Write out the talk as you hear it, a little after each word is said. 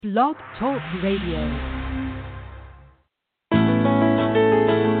Blog Talk Radio.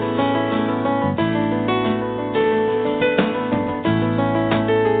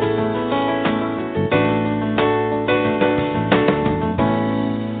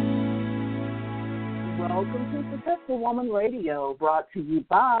 Welcome to Successful Woman Radio, brought to you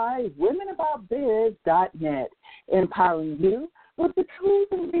by Women About Biz.net, empowering you with the tools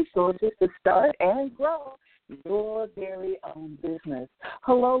and resources to start and grow your very own business.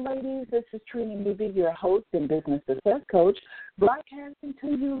 Hello, ladies. This is Trina Newby, your host and business success coach, broadcasting to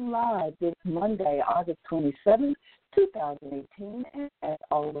you live this Monday, August 27th, 2018, and as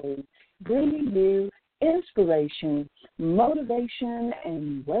always, bringing you inspiration, motivation,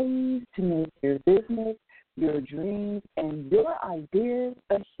 and ways to make your business, your dreams, and your ideas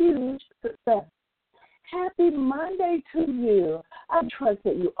a huge success. Happy Monday to you. I trust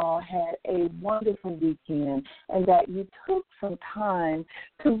that you all had a wonderful weekend and that you took some time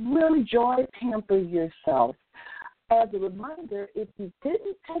to really joy pamper yourself. As a reminder, if you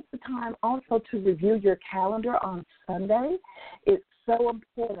didn't take the time also to review your calendar on Sunday, it's so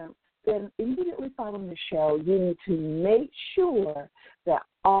important. Then immediately following the show, you need to make sure that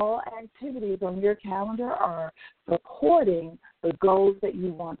all activities on your calendar are supporting the goals that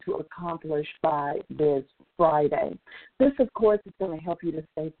you want to accomplish by this Friday. This, of course, is going to help you to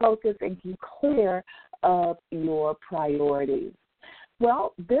stay focused and keep clear of your priorities.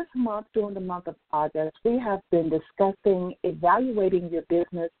 Well, this month, during the month of August, we have been discussing evaluating your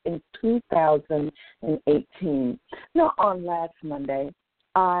business in 2018. Now, on last Monday,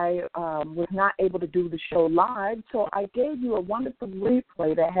 I was not able to do the show live, so I gave you a wonderful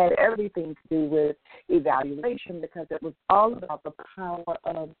replay that had everything to do with evaluation because it was all about the power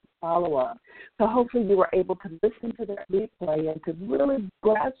of follow-up. So hopefully you were able to listen to that replay and to really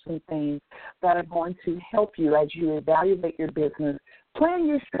grasp some things that are going to help you as you evaluate your business, plan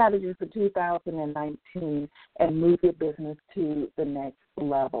your strategy for 2019, and move your business to the next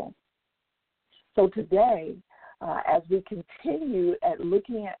level. So today, as we continue at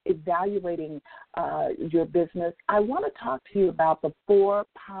looking at evaluating your business, I want to talk to you about the 4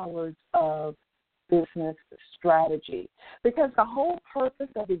 powers of business strategy, because the whole purpose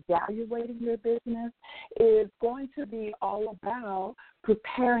of evaluating your business is going to be all about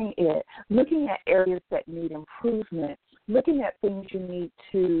preparing it, looking at areas that need improvement, looking at things you need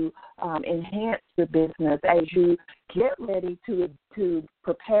to enhance your business as you get ready to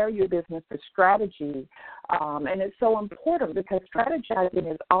prepare your business for strategy. And it's so important because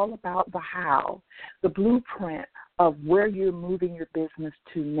strategizing is all about the how, the blueprint of where you're moving your business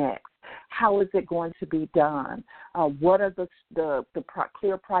to next. How is it going to be done? What are the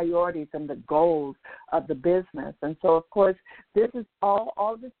clear priorities and the goals of the business? And so, of course, this is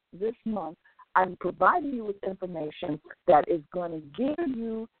all this month. I'm providing you with information that is going to gear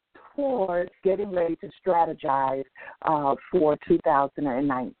you towards getting ready to strategize for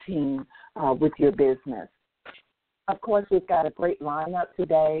 2019 with your business. Of course, we've got a great lineup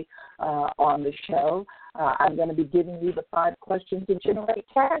today on the show. I'm going to be giving you the 5 questions to generate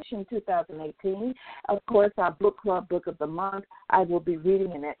cash in 2018. Of course, our book club book of the month, I will be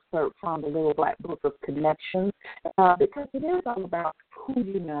reading an excerpt from the Little Black Book of Connections because it is all about who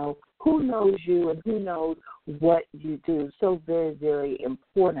you know, who knows you, and who knows what you do. So very, very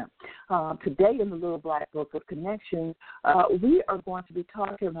important. Today in the Little Black Book of Connections, we are going to be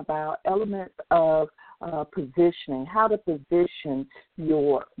talking about elements of positioning, how to position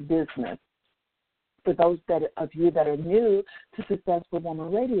your business. For those of you that are new to Successful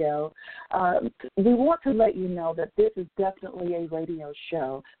Woman Radio, we want to let you know that this is definitely a radio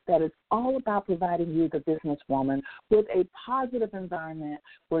show that is all about providing you, the businesswoman, with a positive environment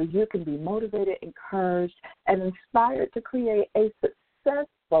where you can be motivated, encouraged, and inspired to create a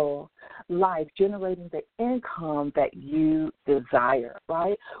successful life, generating the income that you desire,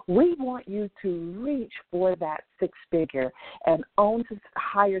 right? We want you to reach for that 6-figure and on to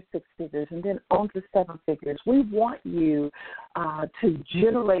higher 6 figures and then on to 7 figures. We want you to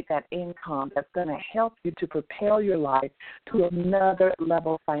generate that income that's going to help you to propel your life to another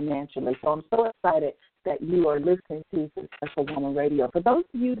level financially. So I'm so excited that you are listening to Successful Woman Radio. For those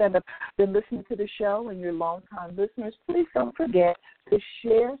of you that have been listening to the show and you're longtime listeners, please don't forget to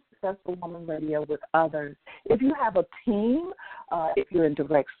share Successful Woman Radio with others. If you have a team, if you're in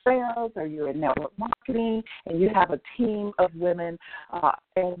direct sales or you're in network marketing and you have a team of women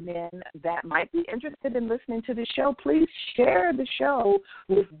and men that might be interested in listening to the show, please share the show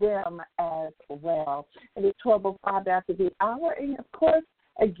with them as well. It is 12:05 after the hour, and of course,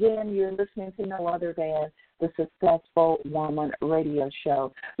 again, you're listening to no other than the Successful Woman Radio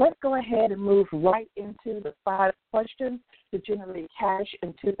Show. Let's go ahead and move right into the 5 questions to generate cash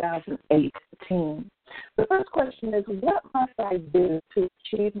in 2018. The first question is, what must I do to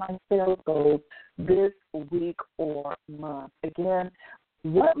achieve my sales goals this week or month? Again,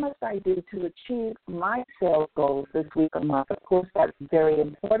 what must I do to achieve my sales goals this week or month? Of course, that's very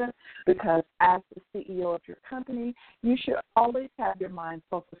important because as the CEO of your company, you should always have your mind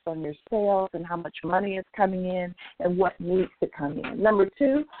focused on your sales and how much money is coming in and what needs to come in. Number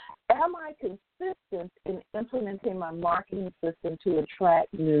 2, am I consistent in implementing my marketing system to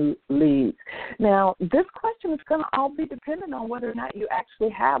attract new leads? Now, this question is going to all be dependent on whether or not you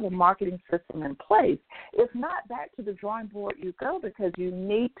actually have a marketing system in place. If not, back to the drawing board you go, because you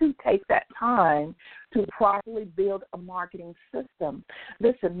need to take that time to properly build a marketing system.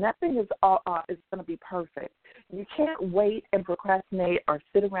 Listen, nothing is going to be perfect. You can't wait and procrastinate or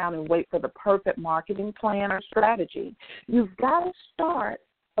sit around and wait for the perfect marketing plan or strategy. You've got to start,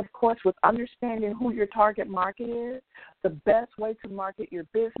 of course, with understanding who your target market is, the best way to market your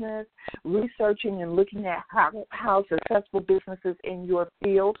business, researching and looking at how successful businesses in your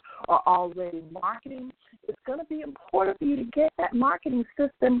field are already marketing. It's going to be important for you to get that marketing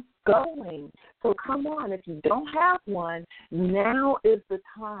system going. So come on, if you don't have one, now is the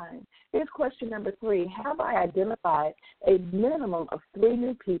time. Here's question number 3. Have I identified a minimum of 3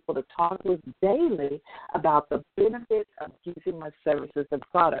 new people to talk with daily about the benefits of using my services and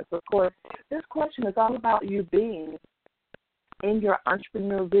products? Of course, this question is all about you being in your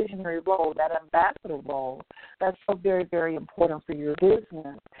entrepreneur visionary role, that ambassador role. That's so very, very important for your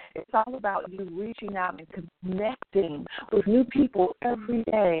business. It's all about you reaching out and connecting with new people every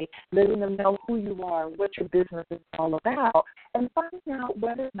day, letting them know who you are and what your business is all about, and finding out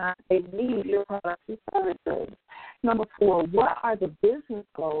whether or not they need your products and services. Number 4, what are the business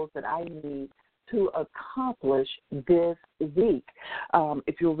goals that I need to accomplish this week?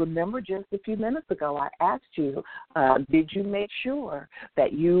 If you'll remember just a few minutes ago, I asked you, did you make sure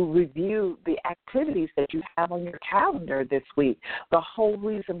that you review the activities that you have on your calendar this week? The whole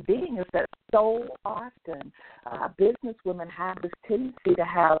reason being is that so often business women have this tendency to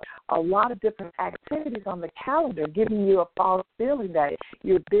have a lot of different activities on the calendar, giving you a false feeling that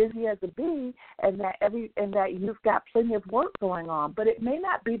you're busy as a bee and that you've got plenty of work going on. But it may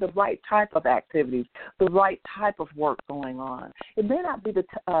not be the right type of activities, the right type of work going on. It may not be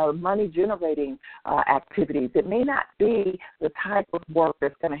the money-generating activities. It may not be the type of work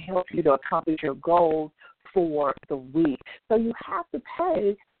that's going to help you to accomplish your goals for the week. So you have to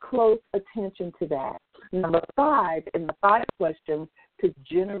pay close attention to that. Number 5, in the 5 questions to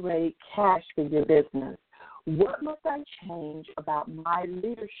generate cash for your business. What must I change about my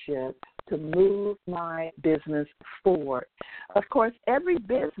leadership to move my business forward? Of course, every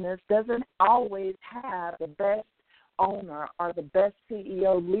business doesn't always have the best owner or the best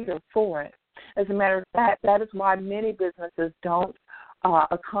CEO leader for it. As a matter of fact, that is why many businesses don't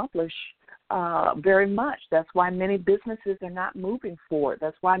accomplish very much. That's why many businesses are not moving forward.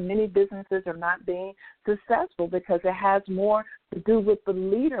 That's why many businesses are not being successful, because it has more to do with the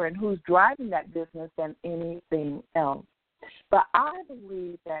leader and who's driving that business than anything else. But I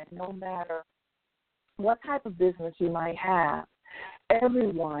believe that no matter what type of business you might have,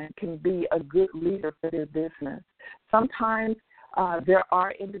 everyone can be a good leader for their business. Sometimes there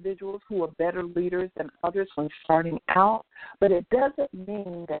are individuals who are better leaders than others when starting out, but it doesn't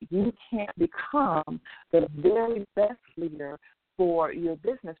mean that you can't become the very best leader for your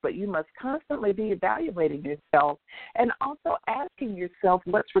business. But you must constantly be evaluating yourself and also asking yourself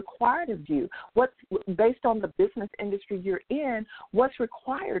what's required of you. What's based on the business industry you're in, what's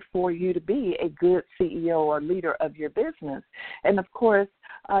required for you to be a good CEO or leader of your business. And, of course,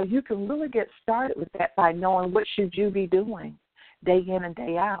 you can really get started with that by knowing what should you be doing day in and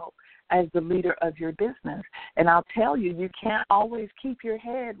day out as the leader of your business. And I'll tell you, you can't always keep your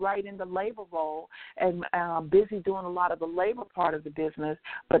head right in the labor role and busy doing a lot of the labor part of the business,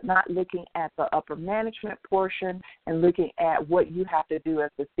 but not looking at the upper management portion and looking at what you have to do as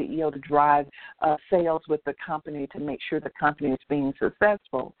the CEO to drive sales with the company to make sure the company is being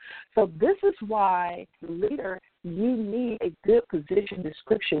successful. So this is why, leader, you need a good position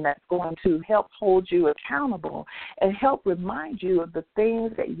description that's going to help hold you accountable and help remind you of the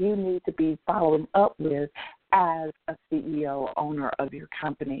things that you need to be following up with as a CEO, owner of your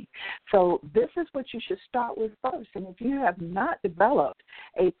company. So this is what you should start with first. And if you have not developed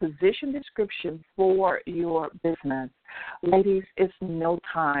a position description for your business, ladies, it's no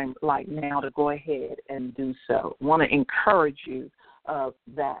time like now to go ahead and do so. I want to encourage you of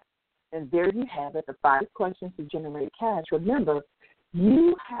that. And there you have it, the 5 questions to generate cash. Remember,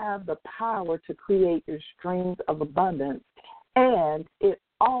 You have the power to create your streams of abundance, and it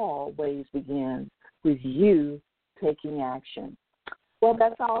always begins with you taking action. Well,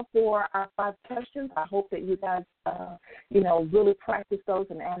 that's all for our 5 questions. I hope that you guys, really practice those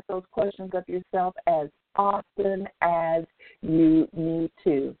and ask those questions of yourself as often as you need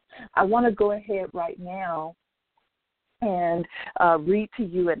to. I want to go ahead right now and read to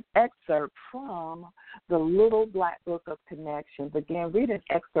you an excerpt from the Little Black Book of Connections. Again, read an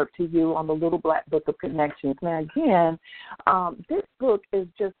excerpt to you on the Little Black Book of Connections. Now, again, this book is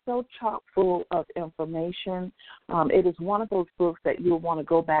just so chock full of information. It is one of those books that you'll want to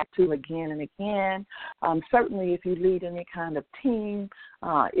go back to again and again. Certainly, if you lead any kind of team,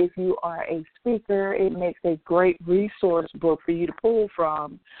 if you are a speaker, it makes a great resource book for you to pull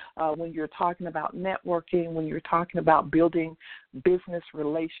from when you're talking about networking, when you're talking about building business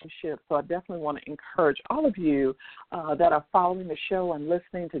relationships. So I definitely want to encourage all of you that are following the show and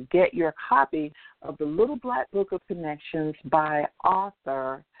listening to get your copy of the Little Black Book of Connections by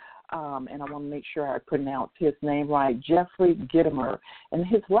author, and I want to make sure I pronounce his name right, Jeffrey Gitomer. And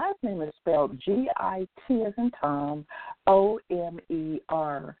his last name is spelled G-I-T as in Tom,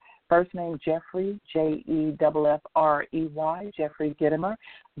 O-M-E-R. First name Jeffrey, J-E-F-F-R-E-Y, Jeffrey Gitomer.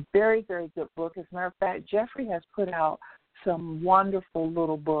 Very, very good book. As a matter of fact, Jeffrey has put out some wonderful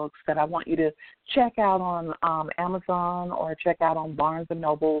little books that I want you to check out on Amazon or check out on Barnes &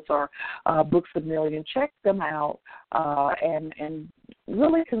 Nobles or Books A Million. Check them out and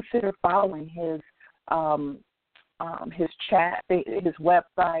really consider following his chat, his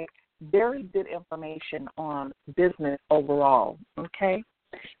website. Very good information on business overall, okay?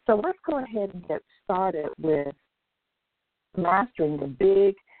 So let's go ahead and get started with mastering the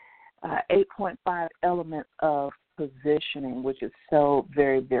big 8.5 elements of positioning, which is so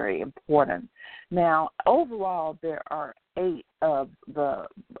very, very important. Now, overall, there are 8 of the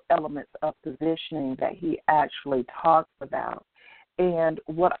elements of positioning that he actually talks about. And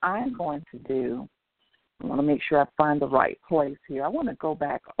what I'm going to do, I want to make sure I find the right place here. I want to go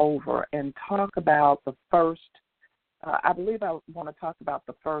back over and talk about the first, I believe I want to talk about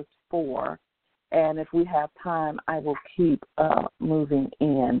the first 4. And if we have time, I will keep moving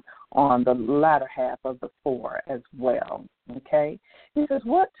in on the latter half of the 4 as well, okay? He says,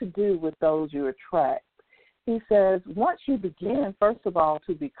 what to do with those you attract. He says, once you begin, first of all,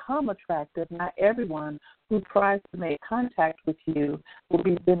 to become attractive, not everyone who tries to make contact with you will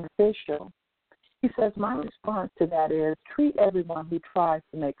be beneficial. He says, my response to that is treat everyone who tries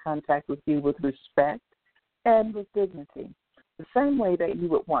to make contact with you with respect and with dignity, the same way that you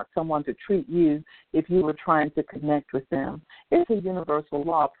would want someone to treat you if you were trying to connect with them. It's a universal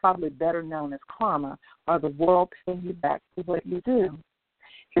law, probably better known as karma, or the world paying you back for what you do.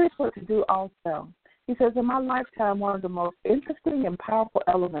 Here's what to do also. He says, in my lifetime, one of the most interesting and powerful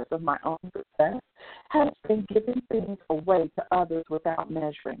elements of my own success has been giving things away to others without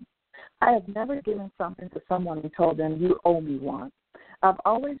measuring. I have never given something to someone and told them, you owe me one. I've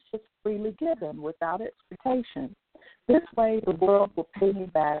always just freely given without expectation. This way, the world will pay me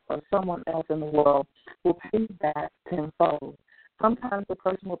back, or someone else in the world will pay me back tenfold. Sometimes the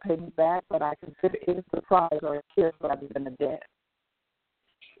person will pay me back, but I consider it a surprise or a gift rather than a debt.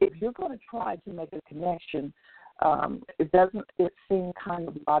 If you're going to try to make a connection, it seem kind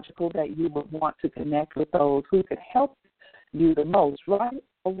of logical that you would want to connect with those who could help you the most, right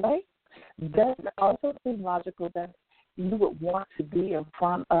away? Does it also seem logical that you would want to be in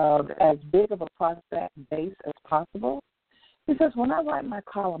front of as big of a prospect base as possible? He says, when I write my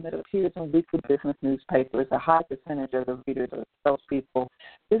column, it appears in weekly business newspapers. A high percentage of the readers are salespeople,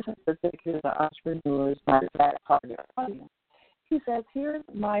 business executives, or entrepreneurs, my target audience. He says, here's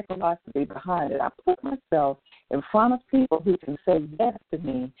my philosophy behind it. I put myself in front of people who can say yes to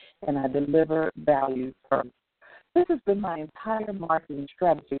me, and I deliver value first. This has been my entire marketing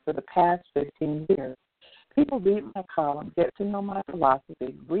strategy for the past 15 years. People read my column, get to know my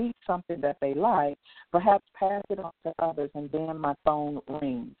philosophy, read something that they like, perhaps pass it on to others, and then my phone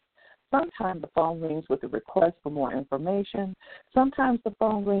rings. Sometimes the phone rings with a request for more information. Sometimes the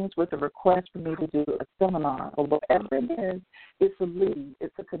phone rings with a request for me to do a seminar. Or whatever it is, it's a lead,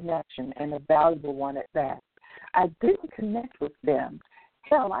 it's a connection, and a valuable one at that. I didn't connect with them.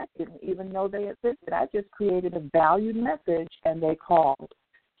 Hell, I didn't even know they existed. I just created a valued message, and they called.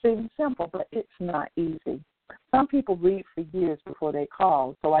 Seems simple, but it's not easy. Some people read for years before they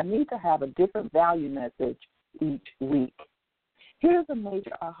call, so I need to have a different value message each week. Here's a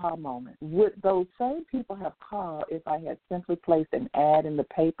major aha moment. Would those same people have called if I had simply placed an ad in the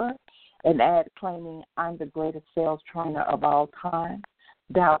paper, an ad claiming I'm the greatest sales trainer of all time?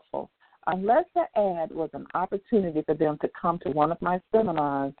 Doubtful. Unless the ad was an opportunity for them to come to one of my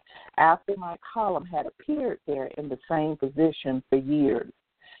seminars after my column had appeared there in the same position for years.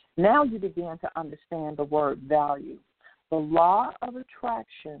 Now you begin to understand the word value, the law of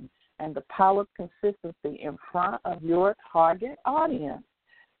attraction, and the power of consistency in front of your target audience.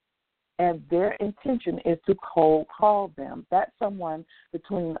 And their intention is to cold call them. That's someone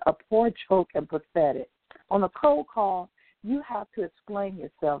between a poor joke and pathetic. On a cold call, you have to explain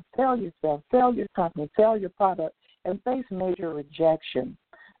yourself, sell your company, sell your product, and face major rejection.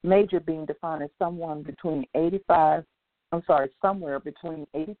 Major being defined as somewhere between 85 and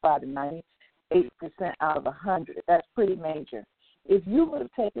 98% out of 100. That's pretty major. If you would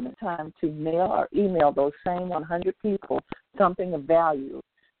have taken the time to mail or email those same 100 people something of value,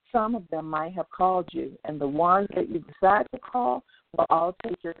 some of them might have called you, and the ones that you decide to call will all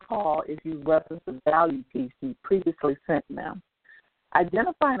take your call if you reference the value piece you previously sent them.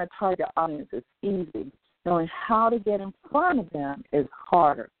 Identifying a target audience is easy. Knowing how to get in front of them is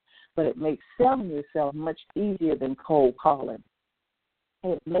harder, but it makes selling yourself much easier than cold calling.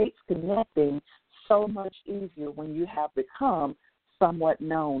 It makes connecting so much easier when you have become somewhat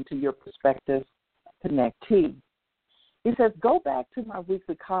known to your prospective connectee. He says, go back to my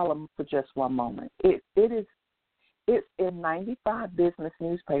weekly column for just one moment. It's in 95 business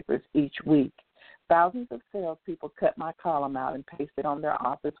newspapers each week. Thousands of salespeople cut my column out and paste it on their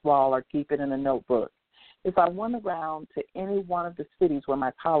office wall or keep it in a notebook. If I went around to any one of the cities where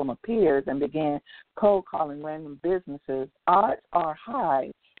my column appears and began cold calling random businesses, odds are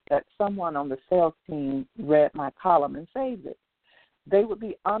high that someone on the sales team read my column and saved it. They would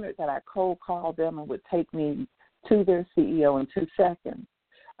be honored that I cold called them and would take me to their CEO in 2 seconds.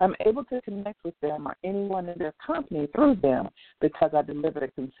 I'm able to connect with them or anyone in their company through them because I delivered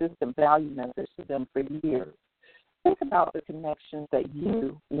a consistent value message to them for years. Think about the connections that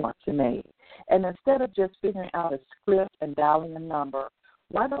you want to make. And instead of just figuring out a script and dialing a number,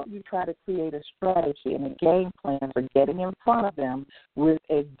 why don't you try to create a strategy and a game plan for getting in front of them with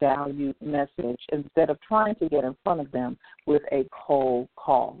a value message instead of trying to get in front of them with a cold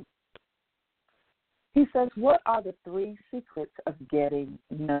call? He says, what are the 3 secrets of getting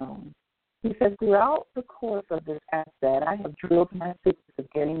known? He says, throughout the course of this asset, I have drilled my secrets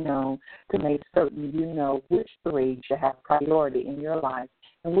of getting known to make certain you know which 3 should have priority in your life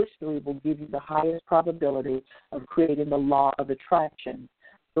and which 3 will give you the highest probability of creating the law of attraction,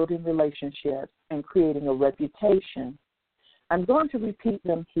 building relationships, and creating a reputation. I'm going to repeat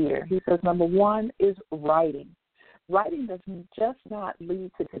them here. He says, number 1 is writing. Writing doesn't just not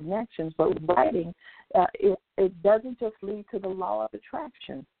lead to connections, but writing, it doesn't just lead to the law of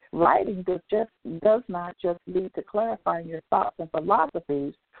attraction. Writing does not just lead to clarifying your thoughts and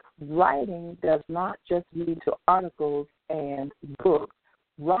philosophies. Writing does not just lead to articles and books.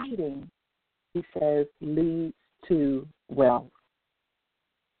 Writing, he says, leads to wealth.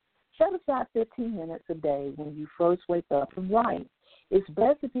 Set aside 15 minutes a day when you first wake up and write. It's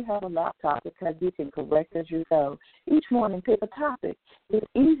best if you have a laptop because you can correct as you go. Each morning, pick a topic. It's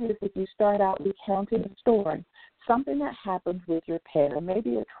easiest if you start out recounting a story, something that happened with your pet, or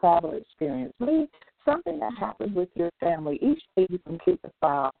maybe a travel experience, maybe something that happened with your family. Each day you complete the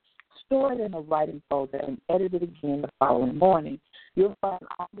file, store it in a writing folder, and edit it again the following morning. You'll find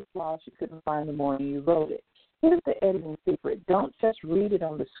all the flaws you couldn't find the morning you wrote it. Here's the editing secret. Don't just read it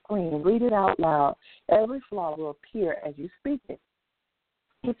on the screen. Read it out loud. Every flaw will appear as you speak it.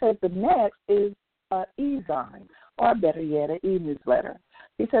 He says the next is an e-zine, or better yet, an e-newsletter.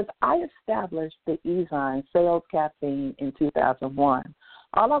 He says, I established the e-zine Sales Caffeine in 2001.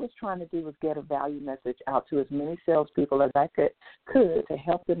 All I was trying to do was get a value message out to as many salespeople as I could to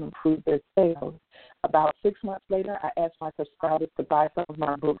help them improve their sales. About 6 months later, I asked my subscribers to buy some of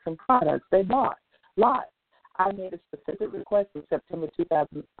my books and products. They bought lots. I made a specific request in September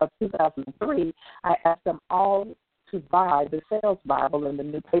 2003. I asked them all to buy the Sales Bible in the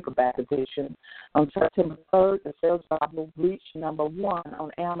new paperback edition. On September 3rd, the Sales Bible reached number 1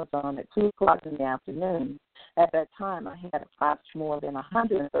 on Amazon at 2 o'clock in the afternoon. At that time, I had approached more than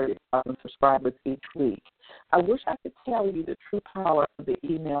 130,000 subscribers each week. I wish I could tell you the true power of the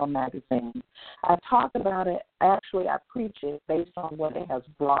email magazine. I talk about it. Actually, I preach it based on what it has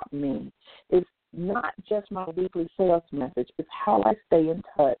brought me. It's not just my weekly sales message. It's how I stay in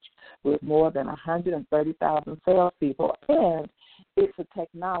touch with more than 130,000 salespeople, and it's a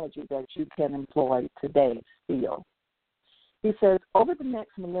technology that you can employ today still. He says, over the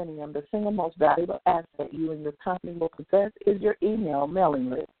next millennium, the single most valuable asset you and your company will possess is your email mailing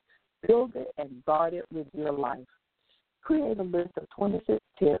list. Build it and guard it with your life. Create a list of 26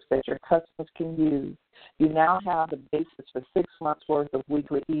 tips that your customers can use. You now have the basis for 6 months' worth of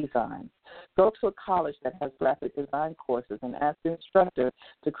weekly e-signs. Go to a college that has graphic design courses and ask the instructor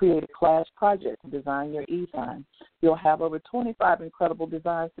to create a class project to design your e-sign. You'll have over 25 incredible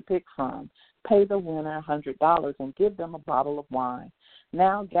designs to pick from. Pay the winner $100 and give them a bottle of wine.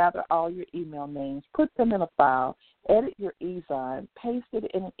 Now gather all your email names, put them in a file, edit your e-sign, paste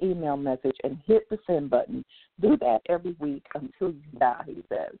it in an email message, and hit the send button. Do that every week until you die, he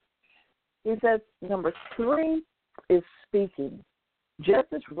says. He says, number 3 is speaking.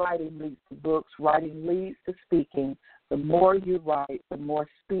 Just as writing leads to books, writing leads to speaking. The more you write, the more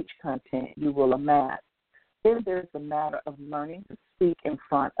speech content you will amass. Then there's the matter of learning to speak in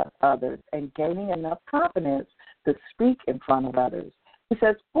front of others and gaining enough confidence to speak in front of others. He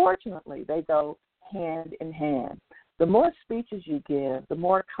says, fortunately, they go hand in hand. The more speeches you give, the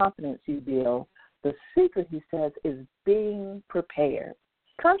more confidence you build. The secret, he says, is being prepared.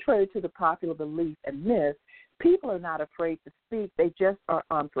 Contrary to the popular belief and myth, people are not afraid to speak. They just are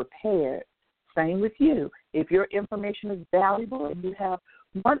unprepared. Same with you. If your information is valuable and you have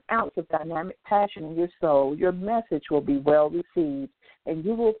 1 ounce of dynamic passion in your soul, your message will be well received, and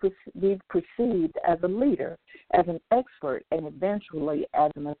you will be perceived as a leader, as an expert, and eventually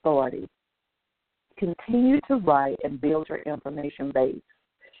as an authority. Continue to write and build your information base.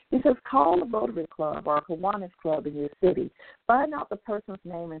 He says, call a Rotary Club or a Kiwanis Club in your city. Find out the person's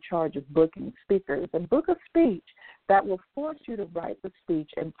name in charge of booking speakers and book a speech that will force you to write the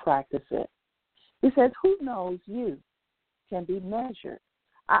speech and practice it. He says, who knows you can be measured.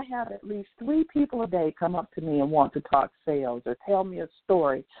 I have at least 3 people a day come up to me and want to talk sales or tell me a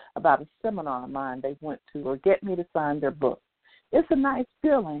story about a seminar of mine they went to or get me to sign their book. It's a nice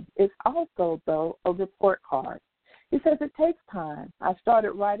feeling. It's also, though, a report card. He says it takes time. I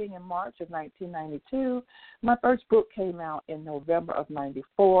started writing in March of 1992. My first book came out in November of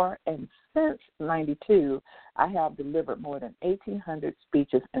 94, and since 92, I have delivered more than 1,800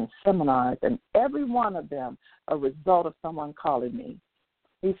 speeches and seminars, and every one of them a result of someone calling me.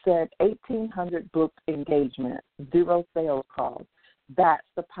 He said 1,800 booked engagements, 0 sales calls. That's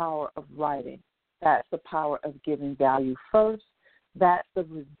the power of writing. That's the power of giving value first. That's the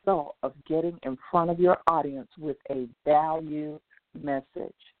result of getting in front of your audience with a value message.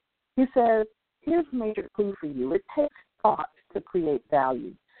 He says, here's a major clue for you. It takes thought to create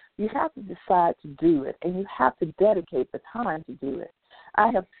value. You have to decide to do it, and you have to dedicate the time to do it.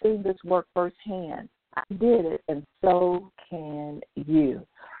 I have seen this work firsthand. I did it, and so can you.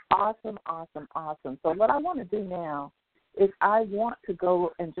 Awesome, awesome, awesome. So what I want to do now is I want to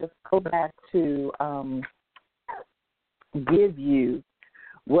go and just go back to give you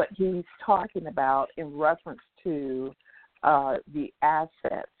what he's talking about in reference to the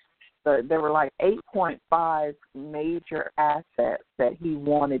assets. So there were like 8.5 major assets that he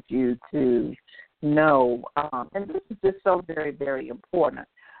wanted you to know, and this is just so very, very important.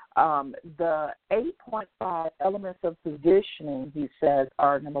 The 8.5 elements of positioning, he says,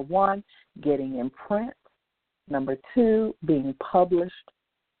 are, number 1, getting in print, number 2, being published,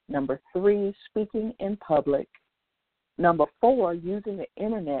 number 3, speaking in public, number 4, using the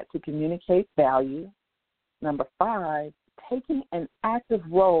internet to communicate value, number 5, taking an active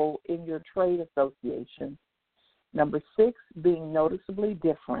role in your trade association, number 6, being noticeably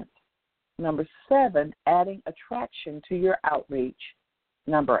different, number 7, adding attraction to your outreach,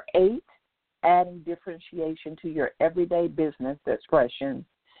 number 8, adding differentiation to your everyday business expression.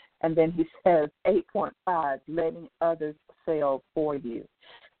 And then he says 8.5, letting others sell for you.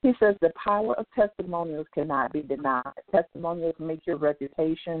 He says the power of testimonials cannot be denied. Testimonials make your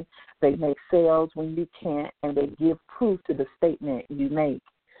reputation. They make sales when you can't, and they give proof to the statement you make.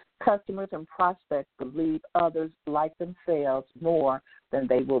 Customers and prospects believe others like themselves more than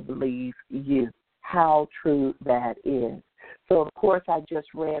they will believe you. How true that is. So, of course, I just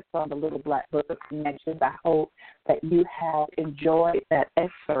read from the Little Black Book of Connections. I hope that you have enjoyed that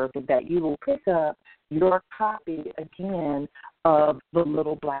excerpt and that you will pick up your copy again of the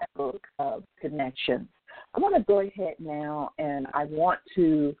Little Black Book of Connections. I want to go ahead now and I want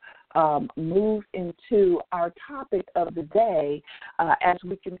to move into our topic of the day as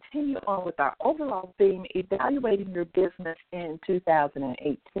we continue on with our overall theme, evaluating your business in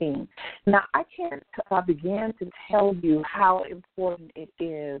 2018. Now, I can't begin to tell you how important it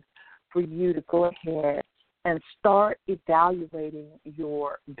is for you to go ahead and start evaluating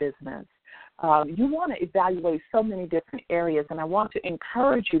your business. You want to evaluate so many different areas, and I want to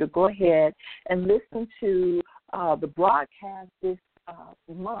encourage you to go ahead and listen to the broadcast this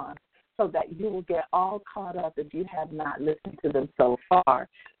month so that you will get all caught up if you have not listened to them so far.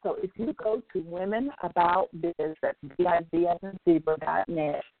 So if you go to Women About Biz, that's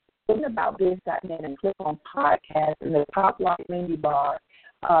BIZ.net, womenaboutbiz.net, and click on podcast in the top right menu bar,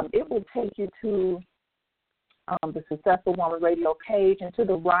 It will take you to the Successful Woman Radio page, and to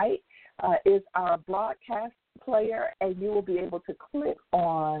the right is our broadcast player, and you will be able to click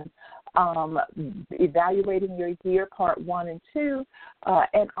on Evaluating Your Year Part 1 and 2,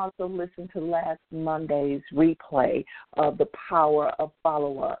 and also listen to last Monday's replay of The Power of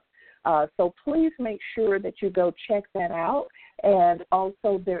Follow-Up. So please make sure that you go check that out. And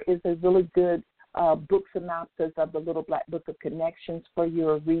also there is a really good book synopsis of the Little Black Book of Connections for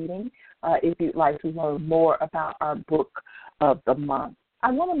your reading if you'd like to learn more about our book of the month. I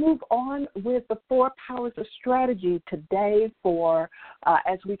want to move on with the 4 powers of strategy today for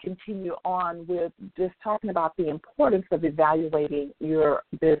as we continue on with just talking about the importance of evaluating your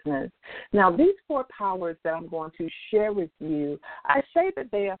business. Now, these 4 powers that I'm going to share with you, I say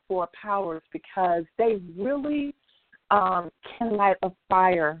that they are 4 powers because they really can light a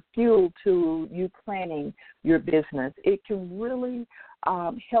fire, fuel to you planning your business. It can really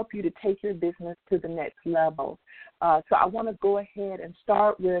help you to take your business to the next level. So I want to go ahead and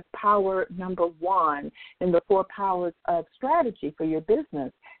start with power number 1 in the 4 powers of strategy for your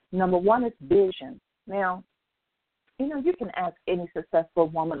business. Number 1 is vision. Now, you can ask any successful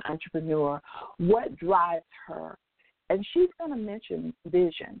woman entrepreneur what drives her, and she's going to mention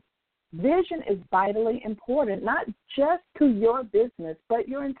vision. Vision is vitally important, not just to your business, but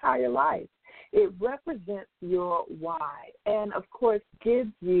your entire life. It represents your why and, of course,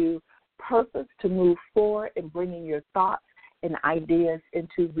 gives you purpose to move forward in bringing your thoughts and ideas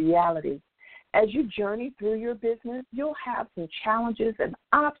into reality. As you journey through your business, you'll have some challenges and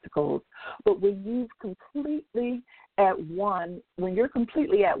obstacles, but when you're completely at one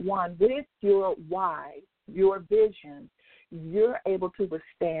with your why, your vision, you're able to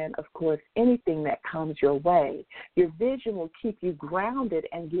withstand, of course, anything that comes your way. Your vision will keep you grounded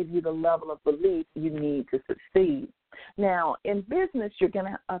and give you the level of belief you need to succeed. Now, in business, you're going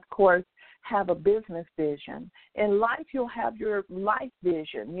to, of course, have a business vision. In life, you'll have your life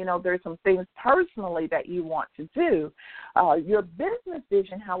vision. There's some things personally that you want to do. Your business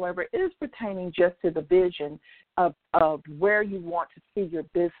vision, however, is pertaining just to the vision of where you want to see your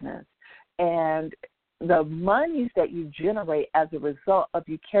business. And the monies that you generate as a result of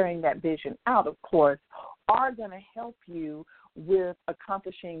you carrying that vision out, of course, are going to help you with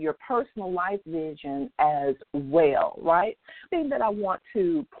accomplishing your personal life vision as well, right? The thing that I want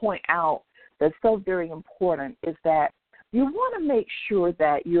to point out that's so very important is that you want to make sure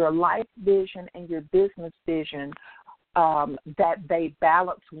that your life vision and your business vision, that they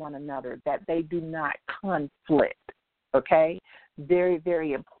balance one another, that they do not conflict, okay? Very,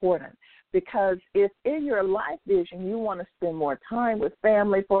 very important. Because if in your life vision you want to spend more time with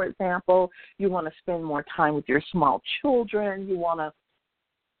family, for example, you want to spend more time with your small children, you want to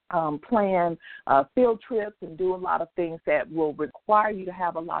plan field trips and do a lot of things that will require you to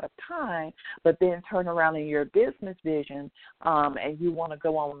have a lot of time, but then turn around in your business vision and you want to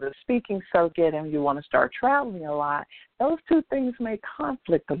go on the speaking circuit and you want to start traveling a lot, those two things may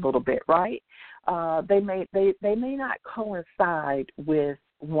conflict a little bit, right? They may not coincide with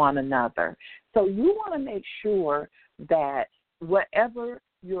one another. So you want to make sure that whatever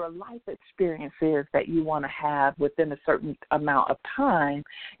your life experience is that you want to have within a certain amount of time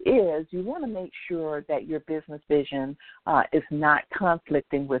is you want to make sure that your business vision is not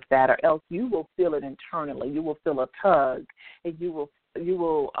conflicting with that, or else you will feel it internally. You will feel a tug, and you will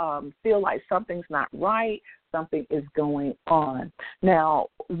feel like something's not right, something is going on. Now,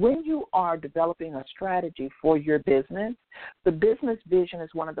 when you are developing a strategy for your business, the business vision is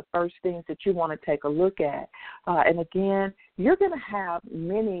one of the first things that you want to take a look at. And again, you're going to have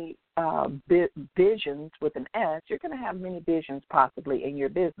many visions with an S. You're going to have many visions possibly in your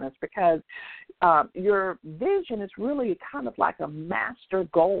business because your vision is really kind of like a master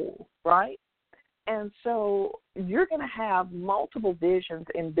goal, right? And so you're going to have multiple visions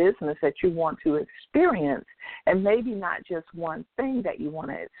in business that you want to experience, and maybe not just one thing that you want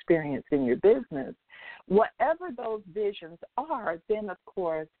to experience in your business. Whatever those visions are, then, of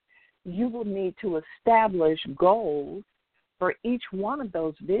course, you will need to establish goals for each one of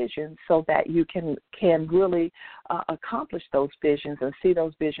those visions so that you can really accomplish those visions and see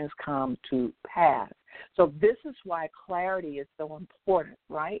those visions come to pass. So this is why clarity is so important,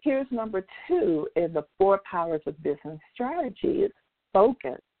 right? Here's number 2 in the 4 powers of business strategy is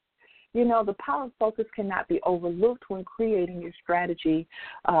focus. The power of focus cannot be overlooked when creating your strategy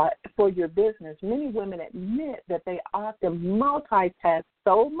for your business. Many women admit that they often multitask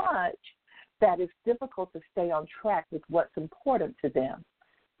so much that it's difficult to stay on track with what's important to them.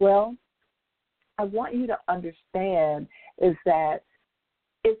 Well, I want you to understand is that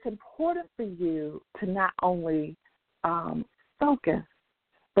it's important for you to not only focus,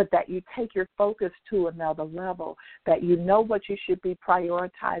 but that you take your focus to another level, that you know what you should be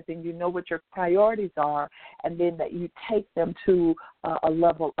prioritizing, you know what your priorities are, and then that you take them to a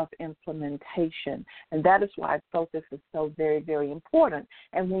level of implementation. And that is why focus is so very, very important.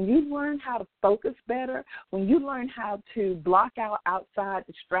 And when you learn how to focus better, when you learn how to block out outside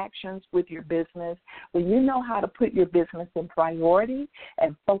distractions with your business, when you know how to put your business in priority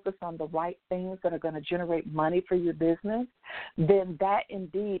and focus on the right things that are going to generate money for your business, then that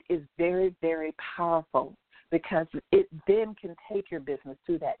indeed is very, very powerful, because it then can take your business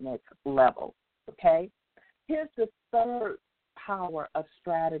to that next level, okay? Here's the third power of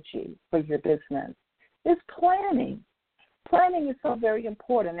strategy for your business is planning. Planning is so very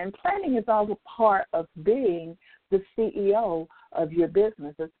important, and planning is all a part of being the CEO of your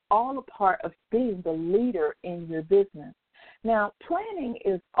business. It's all a part of being the leader in your business. Now, planning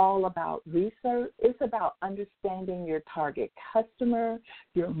is all about research. It's about understanding your target customer,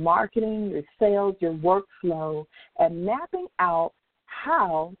 your marketing, your sales, your workflow, and mapping out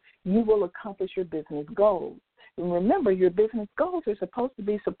how you will accomplish your business goals. And remember, your business goals are supposed to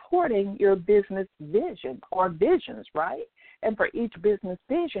be supporting your business vision or visions, right? And for each business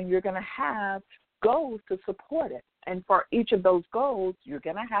vision, you're going to have goals to support it. And for each of those goals, you're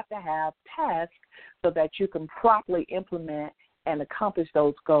going to have tasks so that you can properly implement and accomplish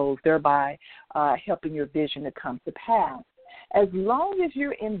those goals, thereby helping your vision to come to pass. As long as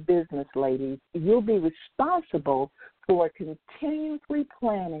you're in business, ladies, you'll be responsible for continuously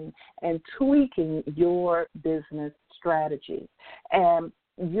planning and tweaking your business strategy. And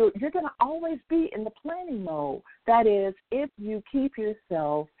you're going to always be in the planning mode. That is, if you keep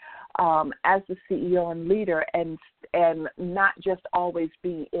yourself as the CEO and leader and not just always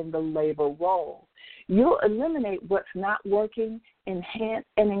be in the labor role. You'll eliminate what's not working, enhance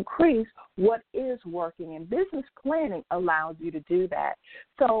and increase what is working, and business planning allows you to do that.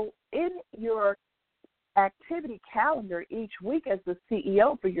 So in your activity calendar each week as the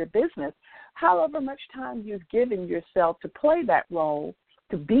CEO for your business, however much time you've given yourself to play that role,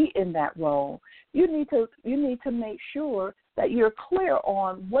 to be in that role, you need to make sure that you're clear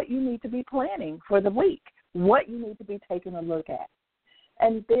on what you need to be planning for the week, what you need to be taking a look at.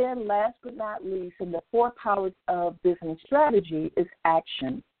 And then last but not least, in the 4 powers of business strategy is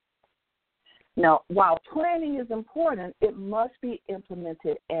action. Now, while planning is important, it must be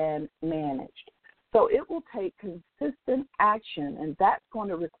implemented and managed. So it will take consistent action, and that's going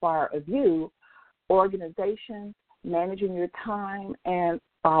to require of you organization, managing your time, and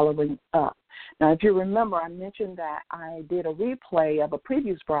following up. Now, if you remember, I mentioned that I did a replay of a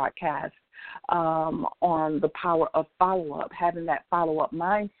previous broadcast on the power of follow-up, having that follow-up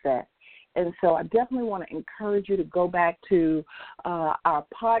mindset. And so I definitely want to encourage you to go back to our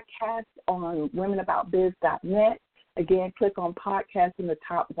podcast on womenaboutbiz.net. Again, click on podcast in the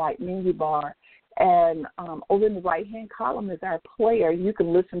top right menu bar. And over in the right-hand column is our player. You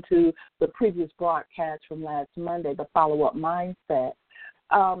can listen to the previous broadcast from last Monday, the follow-up mindset.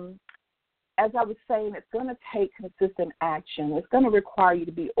 As I was saying, it's going to take consistent action. It's going to require you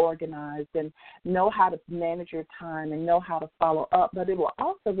to be organized and know how to manage your time and know how to follow up, but it will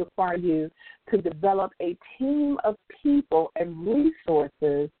also require you to develop a team of people and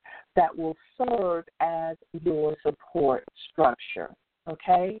resources that will serve as your support structure,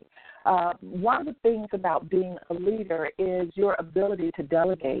 okay? One of the things about being a leader is your ability to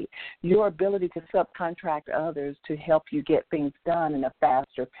delegate, your ability to subcontract others to help you get things done in a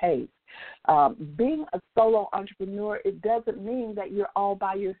faster pace. Being a solo entrepreneur, it doesn't mean that you're all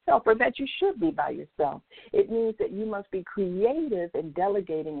by yourself or that you should be by yourself. It means that you must be creative in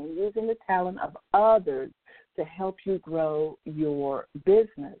delegating and using the talent of others to help you grow your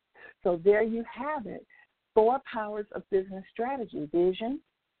business. So there you have it, 4 powers of business strategy: vision,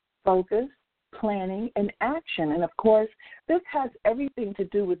 focus, planning, and action. And, of course, this has everything to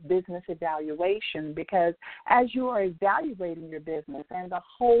do with business evaluation, because as you are evaluating your business, and the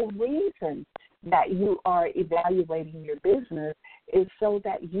whole reason that you are evaluating your business is so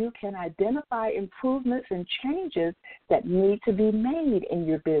that you can identify improvements and changes that need to be made in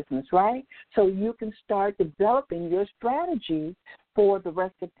your business, right? So you can start developing your strategy for the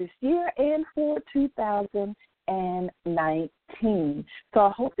rest of this year and for 2019. So I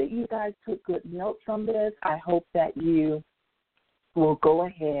hope that you guys took good notes on this. I hope that you will go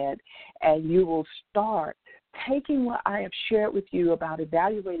ahead and you will start taking what I have shared with you about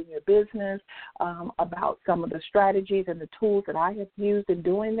evaluating your business, about some of the strategies and the tools that I have used in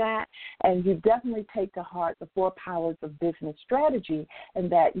doing that, and you definitely take to heart the 4 powers of business strategy,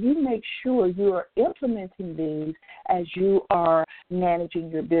 and that you make sure you are implementing these as you are managing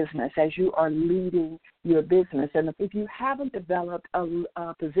your business, as you are leading your business. And if you haven't developed a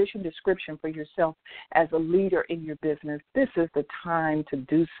position description for yourself as a leader in your business, this is the time to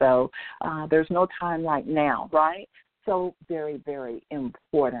do so. There's no time like now, right? So very, very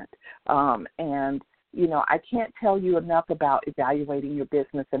important. And I can't tell you enough about evaluating your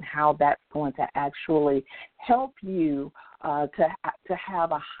business and how that's going to actually help you to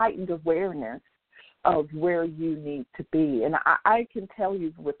have a heightened awareness of where you need to be. And I can tell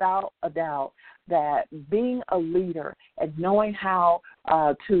you without a doubt that being a leader and knowing how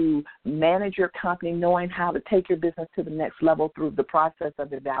to manage your company, knowing how to take your business to the next level through the process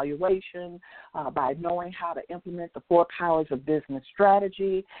of evaluation, by knowing how to implement the 4 powers of business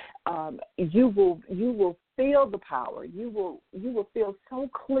strategy, you will feel the power. You will feel so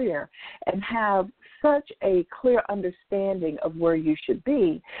clear and have such a clear understanding of where you should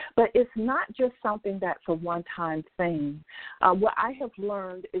be. But it's not just something that's a one-time thing. What I have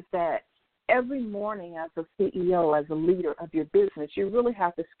learned is that every morning as a CEO, as a leader of your business, you really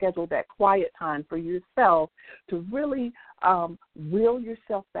have to schedule that quiet time for yourself to really reel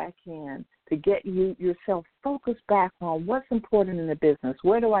yourself back in, to get yourself focused back on what's important in the business.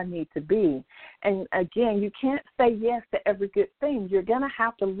 Where do I need to be? And, again, you can't say yes to every good thing. You're going to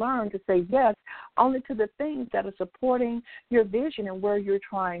have to learn to say yes only to the things that are supporting your vision and where you're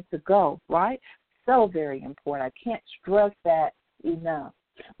trying to go, right? So very important. I can't stress that enough.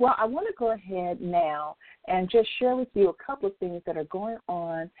 Well, I want to go ahead now and just share with you a couple of things that are going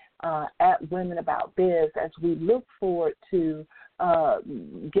on at Women About Biz as we look forward to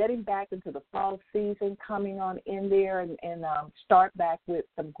getting back into the fall season, coming on in there and start back with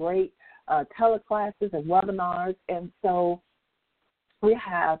some great teleclasses and webinars. And so we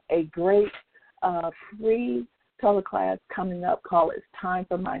have a great free teleclass coming up called It's Time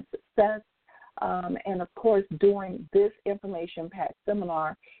for My Success. And, of course, during this information-packed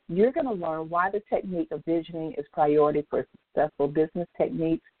seminar, you're going to learn why the technique of visioning is priority for successful business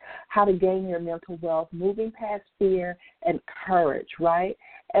techniques, how to gain your mental wealth, moving past fear and courage, right?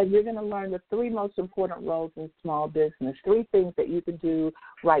 And you're going to learn the 3 most important roles in small business, 3 things that you can do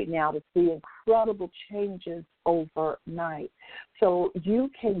right now to see incredible changes overnight. So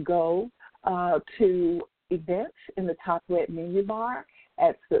you can go to events in the top red menu bar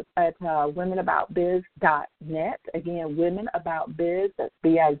at womenaboutbiz.net. Again, womenaboutbiz, that's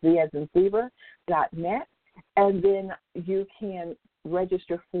B-I-Z as in zebra, .net. And then you can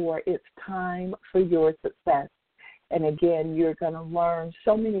register for It's Time for Your Success. And again, you're going to learn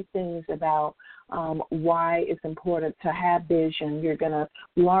so many things about why it's important to have vision. You're going to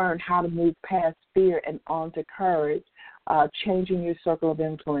learn how to move past fear and on to courage. Changing your circle of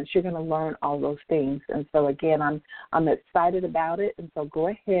influence. You're going to learn all those things. And so, again, I'm excited about it. And so go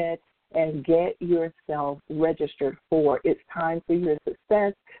ahead and get yourself registered for It's Time for Your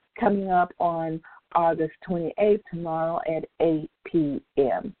Success, coming up on August 28th, tomorrow at 8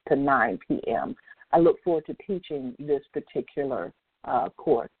 p.m. to 9 p.m. I look forward to teaching this particular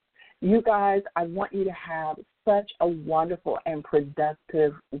course. You guys, I want you to have such a wonderful and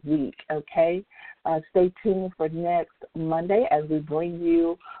productive week, okay? Stay tuned for next Monday as we bring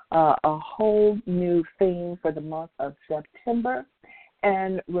you a whole new theme for the month of September.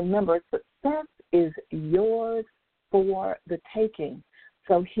 And remember, success is yours for the taking.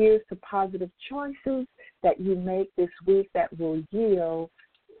 So here's the positive choices that you make this week that will yield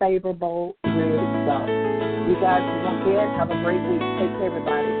favorable results. You guys, again, have a great week. Take care,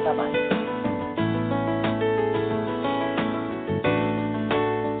 everybody. Bye-bye.